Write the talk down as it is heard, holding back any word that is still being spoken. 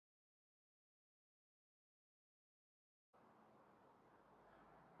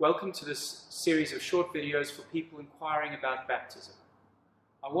Welcome to this series of short videos for people inquiring about baptism.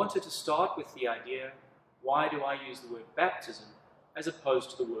 I wanted to start with the idea, why do I use the word baptism as opposed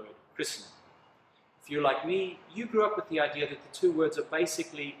to the word christening? If you're like me, you grew up with the idea that the two words are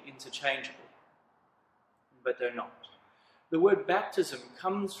basically interchangeable, but they're not. The word baptism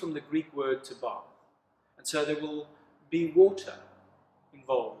comes from the Greek word to bath, and so there will be water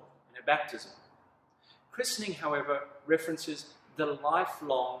involved in a baptism. Christening, however, references the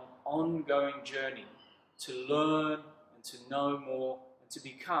lifelong, ongoing journey to learn and to know more and to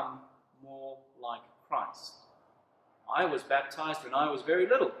become more like Christ. I was baptized when I was very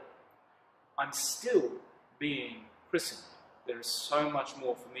little. I'm still being christened. There is so much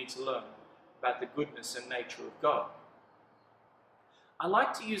more for me to learn about the goodness and nature of God. I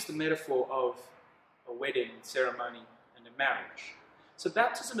like to use the metaphor of a wedding ceremony and a marriage. So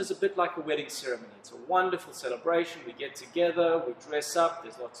baptism is a bit like a wedding ceremony. It's a wonderful celebration. We get together, we dress up,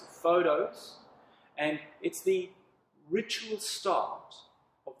 there's lots of photos, and it's the ritual start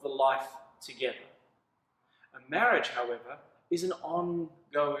of the life together. A marriage, however, is an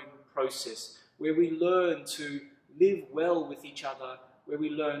ongoing process where we learn to live well with each other, where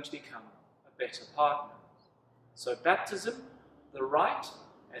we learn to become a better partner. So baptism, the rite,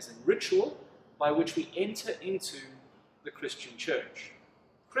 as in ritual, by which we enter into the Christian church.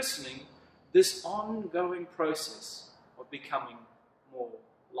 Christening, this ongoing process of becoming more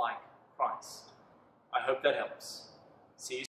like Christ. I hope that helps. See you soon.